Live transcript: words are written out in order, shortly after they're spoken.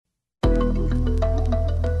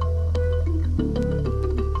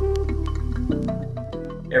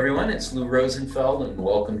Everyone, it's Lou Rosenfeld, and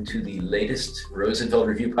welcome to the latest Rosenfeld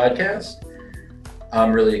Review podcast.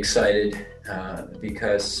 I'm really excited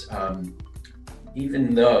because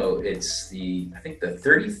even though it's the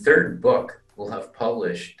 33rd book we'll have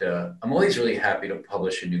published, I'm always really happy to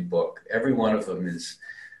publish a new book. Every one of them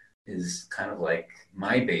is kind of like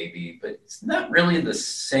my baby, but it's not really the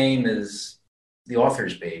same as the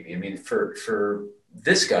author's baby. I mean, for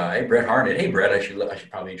this guy, Brett Harnett. Hey, Brett, I should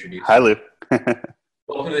probably introduce you. Hi, Lou.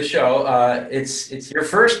 Welcome to the show. It's your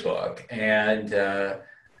first book, and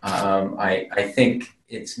I think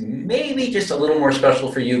it's maybe just a little more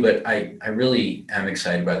special for you, but I really am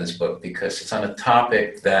excited by this book because it's on a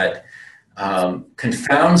topic that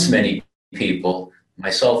confounds many people,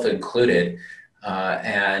 myself included,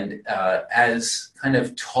 and as kind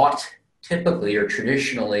of taught typically or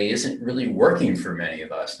traditionally isn't really working for many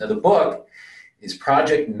of us. Now, the book is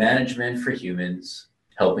Project Management for Humans,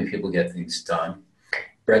 Helping People Get Things Done.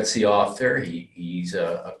 Brett's the author. He's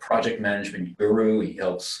a project management guru. He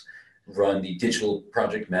helps run the Digital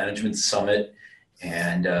Project Management Summit,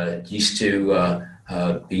 and used to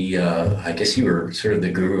be, I guess you were sort of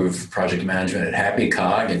the guru of project management at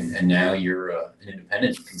HappyCog, and now you're an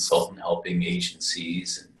independent consultant helping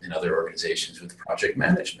agencies and other organizations with project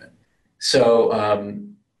management. So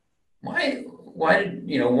why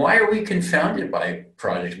are we confounded by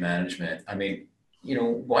project management? I mean,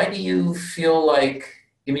 why do you feel like,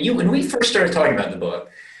 when we first started talking about the book,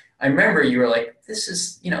 I remember you were like, this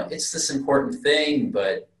is, it's this important thing,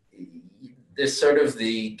 but there's sort of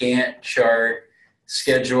the Gantt chart,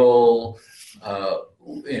 schedule,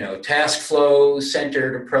 task flow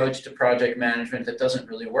centered approach to project management that doesn't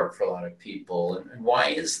really work for a lot of people. And why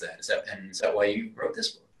is that? Is that why you wrote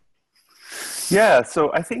this book? Yeah,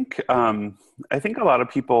 so I think a lot of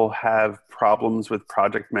people have problems with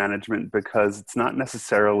project management because it's not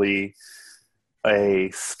necessarily a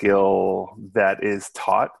skill that is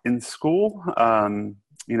taught in school.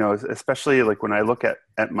 Especially like when I look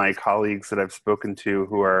at my colleagues that I've spoken to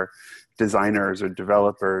who are designers or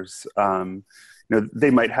developers, they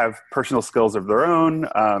might have personal skills of their own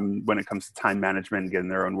when it comes to time management and getting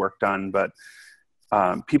their own work done, but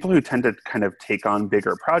people who tend to kind of take on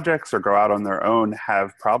bigger projects or go out on their own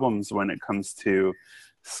have problems when it comes to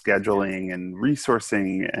scheduling and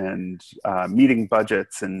resourcing and meeting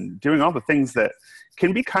budgets and doing all the things that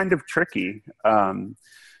can be kind of tricky.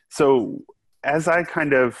 So as I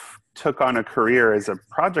kind of took on a career as a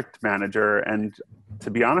project manager, and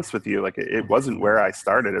to be honest with you, like it wasn't where I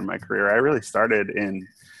started in my career. I really started in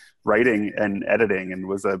writing and editing and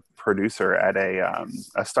was a producer at a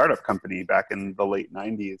startup company back in the late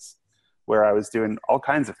 90s where I was doing all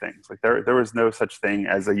kinds of things. Like there was no such thing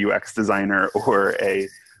as a UX designer or a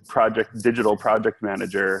digital project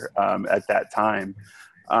manager at that time.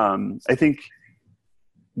 I think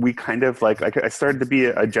we kind of I started to be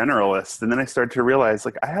a generalist, and then I started to realize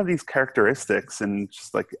I have these characteristics, and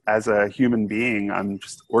just as a human being, I'm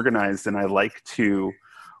just organized and I like to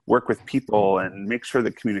work with people and make sure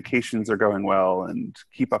that communications are going well and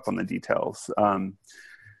keep up on the details.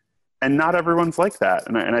 And not everyone's like that.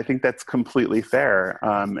 And I think that's completely fair.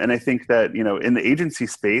 And I think that, in the agency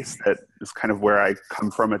space, that is kind of where I come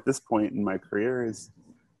from at this point in my career is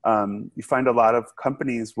you find a lot of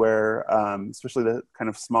companies where, especially the kind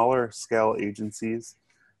of smaller scale agencies,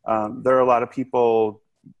 there are a lot of people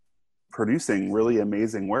producing really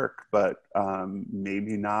amazing work, but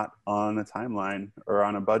maybe not on a timeline or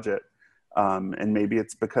on a budget. And maybe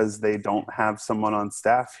it's because they don't have someone on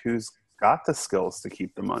staff who's got the skills to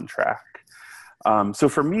keep them on track. So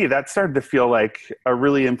for me, that started to feel like a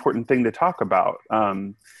really important thing to talk about.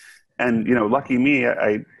 And, lucky me,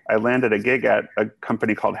 I landed a gig at a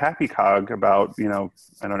company called HappyCog about,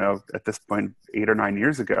 I don't know, at this point, 8 or 9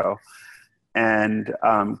 years ago. And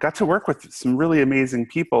got to work with some really amazing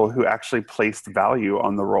people who actually placed value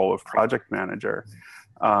on the role of project manager.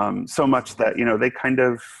 So much that,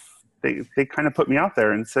 they kind of put me out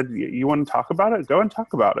there and said, you want to talk about it? Go and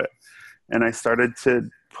talk about it. And I started to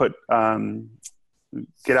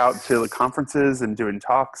get out to the conferences and doing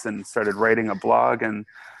talks and started writing a blog and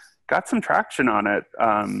got some traction on it.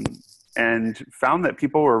 And found that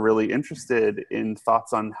people were really interested in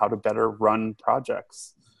thoughts on how to better run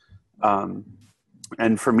projects.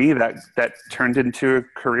 And for me, that turned into a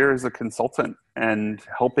career as a consultant and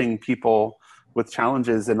helping people with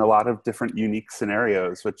challenges in a lot of different unique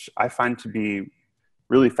scenarios, which I find to be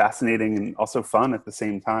really fascinating and also fun at the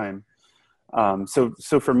same time.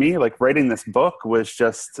 So for me, writing this book was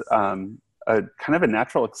just a kind of a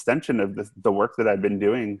natural extension of the work that I've been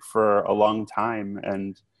doing for a long time.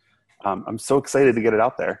 And I'm so excited to get it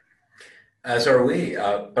out there. as are we.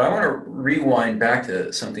 But I want to rewind back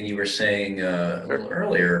to something you were saying a Sure. little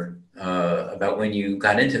earlier about when you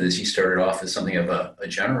got into this. You started off as something of a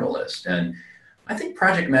generalist, and I think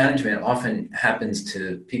project management often happens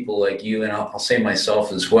to people like you, and I'll say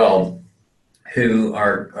myself as well, who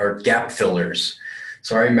are gap fillers.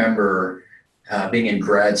 So I remember being in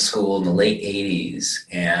grad school in the late 80s,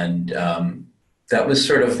 and that was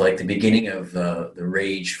sort of like the beginning of the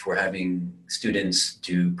rage for having students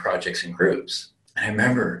do projects in groups. And I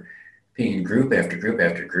remember being in group after group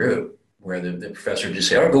after group where the professor would just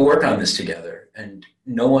say, oh, go work on this together. And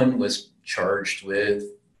no one was charged with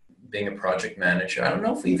being a project manager. I don't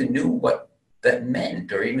know if we even knew what that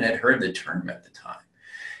meant or even had heard the term at the time.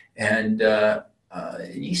 And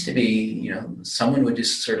it used to be, someone would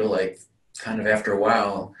just sort of like, kind of after a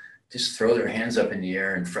while, just throw their hands up in the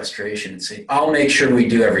air in frustration and say, I'll make sure we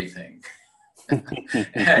do everything.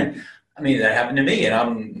 And I mean, that happened to me. And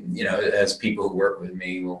I'm, as people who work with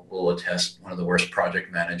me will attest, one of the worst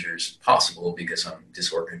project managers possible because I'm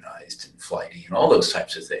disorganized and flighty and all those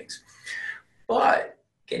types of things. But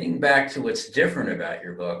getting back to what's different about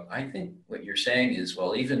your book, I think what you're saying is,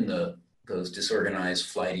 well, even those disorganized,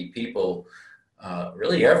 flighty people,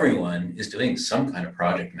 really everyone is doing some kind of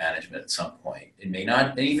project management at some point. It may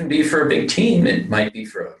not even be for a big team. It might be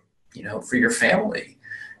for, for your family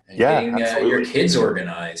and Yeah, getting your absolutely. kids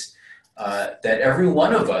organized. That every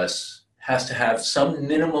one of us has to have some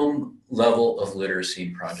minimum level of literacy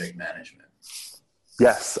in project management.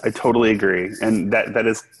 Yes, I totally agree. And that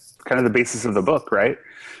is kind of the basis of the book, right?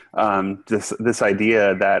 This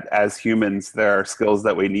idea that as humans, there are skills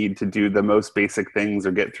that we need to do the most basic things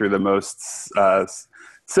or get through the most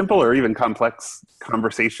simple or even complex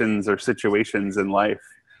conversations or situations in life.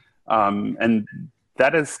 And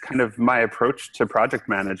that is kind of my approach to project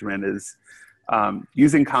management is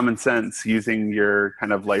using common sense, using your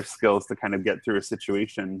kind of life skills to kind of get through a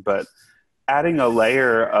situation, but adding a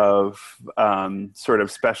layer of sort of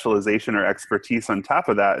specialization or expertise on top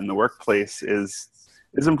of that in the workplace is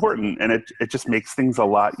important, and it just makes things a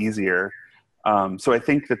lot easier. So I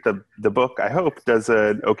think that the book, I hope, does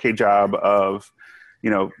an okay job of,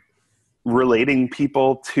 relating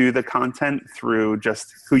people to the content through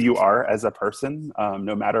just who you are as a person,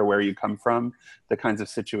 no matter where you come from, the kinds of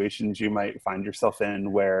situations you might find yourself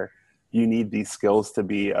in where you need these skills to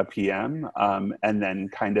be a PM, and then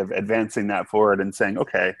kind of advancing that forward and saying,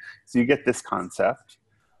 okay, so you get this concept.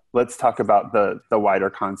 Let's talk about the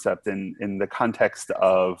wider concept in the context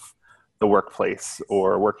of the workplace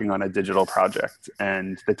or working on a digital project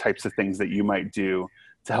and the types of things that you might do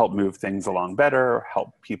to help move things along better,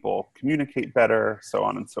 help people communicate better, so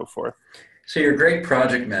on and so forth. So you're a great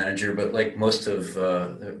project manager, but like most of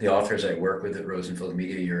the authors I work with at Rosenfield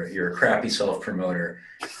Media, you're a crappy self-promoter.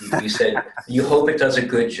 You said you hope it does a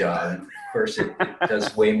good job. And of course, it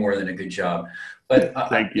does way more than a good job. But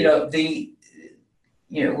Thank you.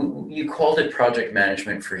 you called it project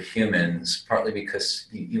management for humans, partly because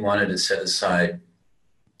you wanted to set aside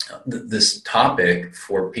this topic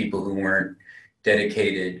for people who weren't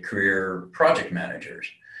dedicated career project managers.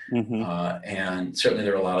 Mm-hmm. And certainly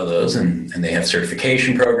there are a lot of those, and they have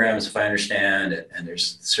certification programs, if I understand, and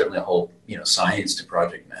there's certainly a whole science to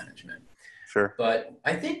project management. Sure. But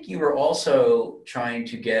I think you were also trying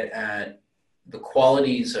to get at the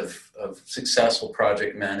qualities of successful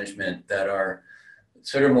project management that are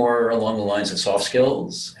sort of more along the lines of soft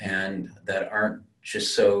skills and that aren't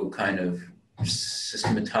just so kind of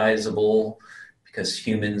systematizable because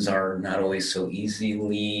humans are not always so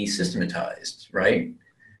easily systematized, right?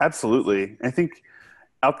 Absolutely. I think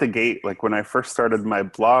out the gate, like when I first started my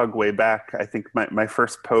blog way back, I think my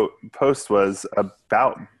first post was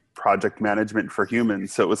about project management for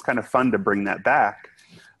humans. So it was kind of fun to bring that back.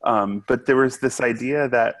 But there was this idea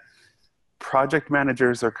that project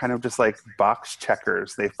managers are kind of just like box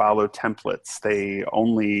checkers. They follow templates. They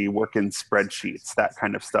only work in spreadsheets, that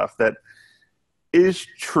kind of stuff. That is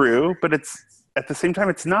true, but it's at the same time,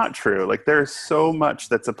 it's not true. Like there's so much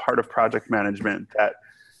that's a part of project management that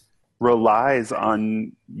relies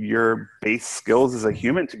on your base skills as a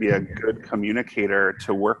human to be a good communicator,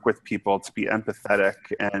 to work with people, to be empathetic,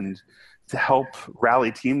 and to help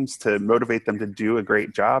rally teams to motivate them to do a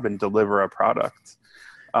great job and deliver a product.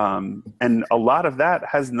 And a lot of that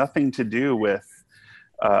has nothing to do with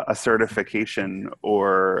a certification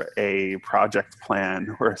or a project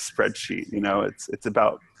plan or a spreadsheet. It's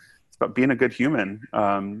about being a good human.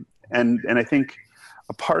 And I think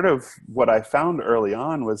a part of what I found early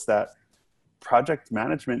on was that project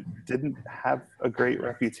management didn't have a great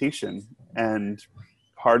reputation. And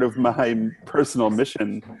part of my personal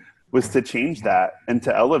mission was to change that and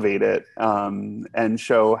to elevate it, and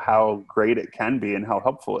show how great it can be and how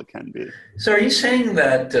helpful it can be. So, are you saying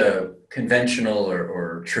that conventional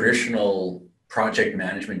or traditional project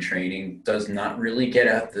management training does not really get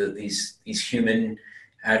at these human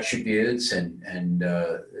attributes and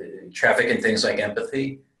traffic and things like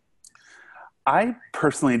empathy? I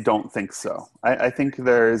personally don't think so. I think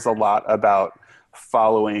there's a lot about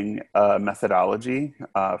following a methodology,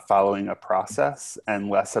 following a process, and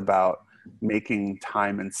less about making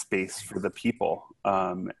time and space for the people.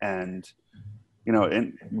 And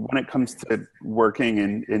when it comes to working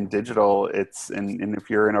in digital, and if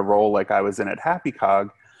you're in a role like I was in at HappyCog,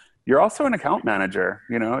 you're also an account manager.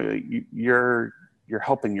 You're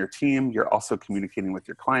helping your team. You're also communicating with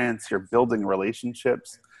your clients. You're building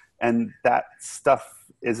relationships, and that stuff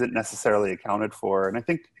isn't necessarily accounted for. And I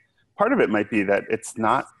think part of it might be that it's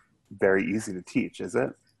not very easy to teach, is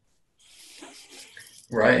it?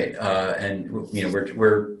 Right, and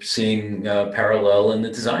we're seeing parallel in the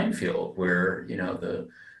design field where the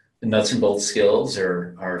nuts and bolts skills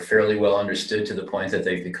are fairly well understood to the point that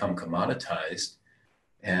they've become commoditized,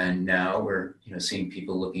 and now we're seeing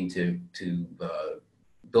people looking to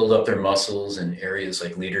build up their muscles in areas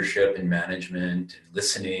like leadership and management, and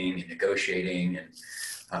listening and negotiating, and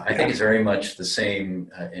I think it's very much the same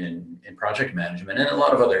in project management and a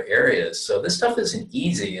lot of other areas. So this stuff isn't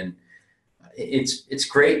easy, and it's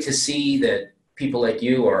great to see that people like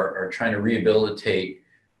you are trying to rehabilitate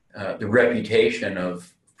the reputation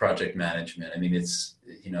of project management. I mean, it's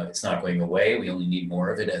not going away. We only need more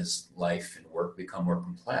of it as life and work become more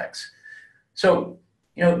complex. So,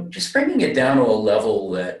 just bringing it down to a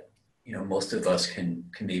level that most of us can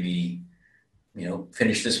maybe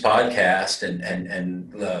finish this podcast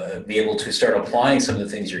and be able to start applying some of the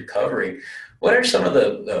things you're covering. What are some of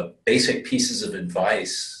the basic pieces of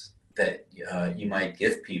advice that you might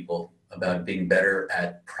give people about being better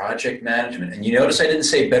at project management? And you notice I didn't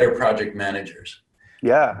say better project managers.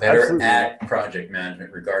 Yeah, Better absolutely. at project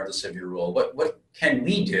management, regardless of your role. What can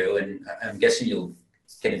we do? And I'm guessing you'll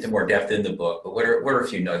get into more depth in the book, but what are a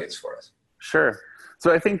few nuggets for us? Sure.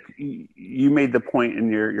 So I think you made the point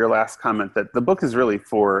in your last comment that the book is really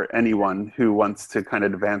for anyone who wants to kind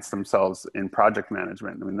of advance themselves in project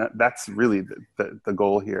management. I mean, that's really the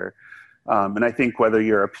goal here. And I think whether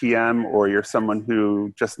you're a PM or you're someone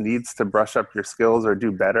who just needs to brush up your skills or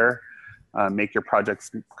do better, make your projects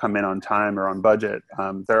come in on time or on budget,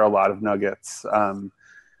 there are a lot of nuggets.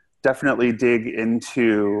 Definitely dig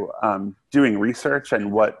into doing research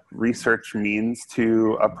and what research means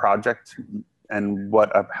to a project, and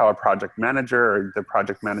how a project manager or the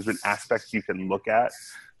project management aspect you can look at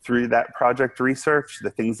through that project research, the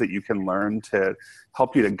things that you can learn to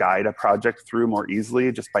help you to guide a project through more easily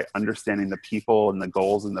just by understanding the people and the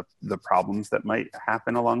goals and the problems that might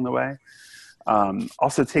happen along the way.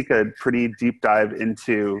 Also take a pretty deep dive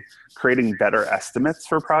into creating better estimates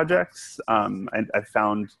for projects. I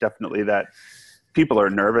found definitely that people are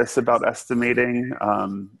nervous about estimating,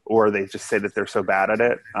 or they just say that they're so bad at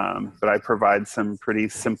it. But I provide some pretty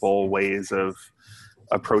simple ways of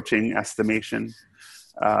approaching estimation.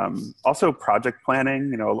 Also project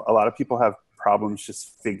planning, a lot of people have problems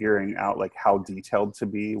just figuring out like how detailed to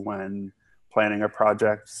be when planning a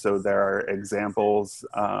project. So there are examples,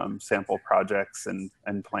 sample projects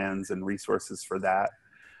and plans and resources for that.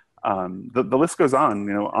 The list goes on,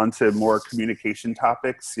 onto more communication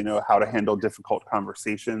topics, how to handle difficult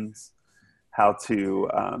conversations, how to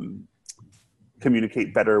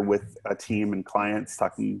communicate better with a team and clients,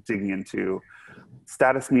 digging into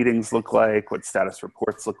status meetings look like, what status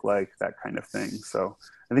reports look like, that kind of thing. So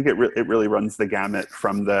I think it really runs the gamut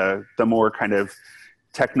from the more kind of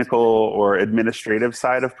technical or administrative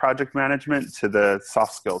side of project management to the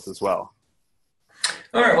soft skills as well.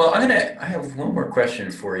 All right. Well, I have one more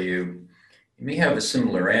question for you. You may have a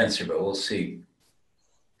similar answer, but we'll see.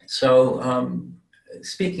 So,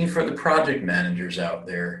 speaking for the project managers out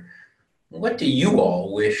there, what do you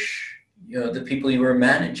all wish the people you are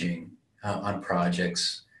managing on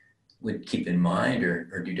projects would keep in mind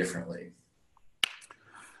or do differently?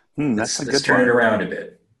 That's a good one. Let's turn it around a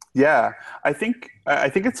bit. Yeah, I think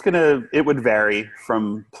it would vary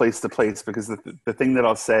from place to place, because the thing that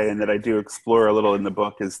I'll say and that I do explore a little in the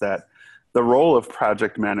book is that the role of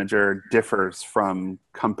project manager differs from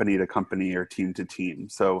company to company or team to team.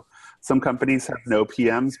 So some companies have no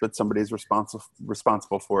PMs, but somebody's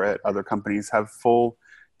responsible for it. Other companies have full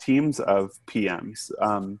teams of PMs.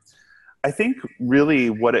 I think really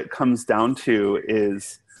what it comes down to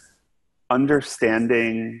is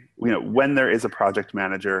understanding, when there is a project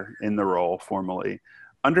manager in the role formally,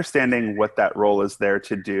 understanding what that role is there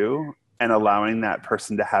to do and allowing that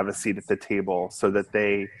person to have a seat at the table so that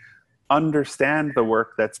they understand the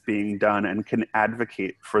work that's being done and can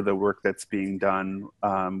advocate for the work that's being done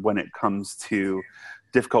when it comes to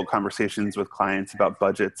difficult conversations with clients about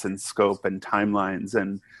budgets and scope and timelines,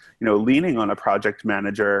 and leaning on a project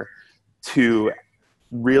manager to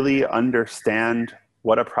really understand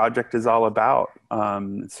what a project is all about,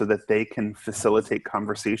 so that they can facilitate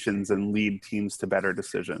conversations and lead teams to better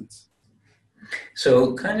decisions.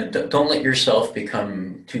 So kind of don't let yourself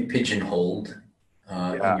become too pigeonholed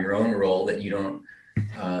in your own role, that you don't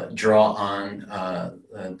draw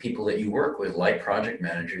on people that you work with, like project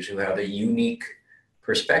managers, who have a unique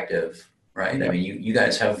perspective, right? Yeah. I mean, you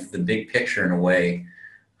guys have the big picture in a way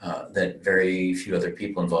that very few other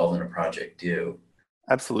people involved in a project do.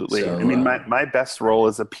 Absolutely. So, I mean, my best role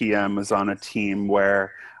as a PM was on a team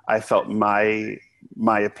where I felt my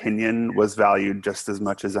opinion was valued just as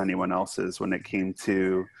much as anyone else's when it came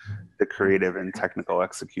to the creative and technical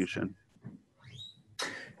execution.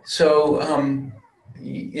 So,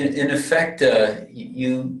 in effect,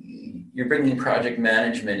 you're bringing project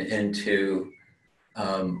management into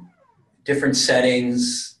different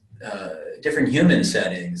settings, different human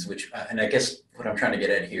settings, and I guess what I'm trying to get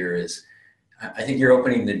at here is, I think you're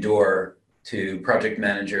opening the door to project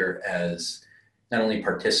manager as not only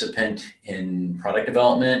participant in product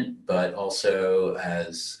development, but also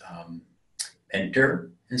as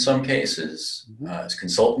mentor in some cases, as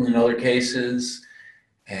consultant in other cases,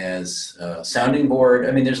 as sounding board.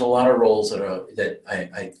 I mean, there's a lot of roles that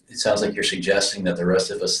it sounds like you're suggesting that the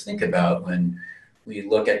rest of us think about when we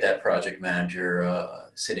look at that project manager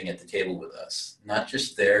sitting at the table with us, not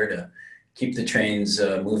just there to keep the trains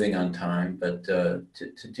moving on time, but to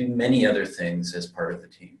do many other things as part of the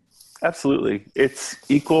team. Absolutely. It's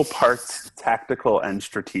equal parts tactical and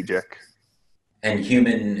strategic. And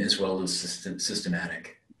human as well as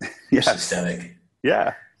systematic. Yes. Systemic.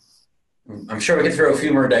 Yeah. I'm sure we could throw a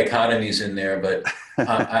few more dichotomies in there, but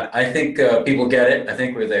I think people get it. I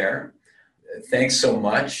think we're there. Thanks so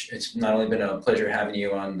much. It's not only been a pleasure having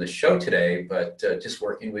you on the show today, but just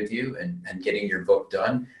working with you and getting your book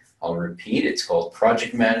done. I'll repeat, it's called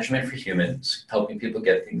Project Management for Humans, Helping People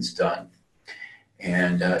Get Things Done.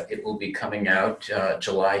 And it will be coming out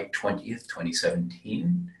July 20th,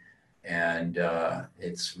 2017. And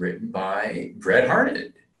it's written by Brett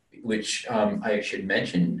Harned, which I should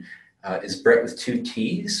mention is Brett with 2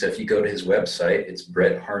 T's. So if you go to his website, it's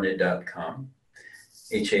brettharned.com,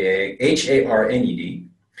 Harned.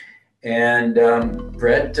 And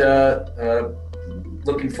Brett,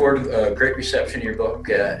 looking forward to a great reception of your book.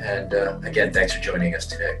 And again, thanks for joining us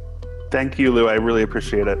today. Thank you, Lou. I really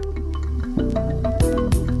appreciate it.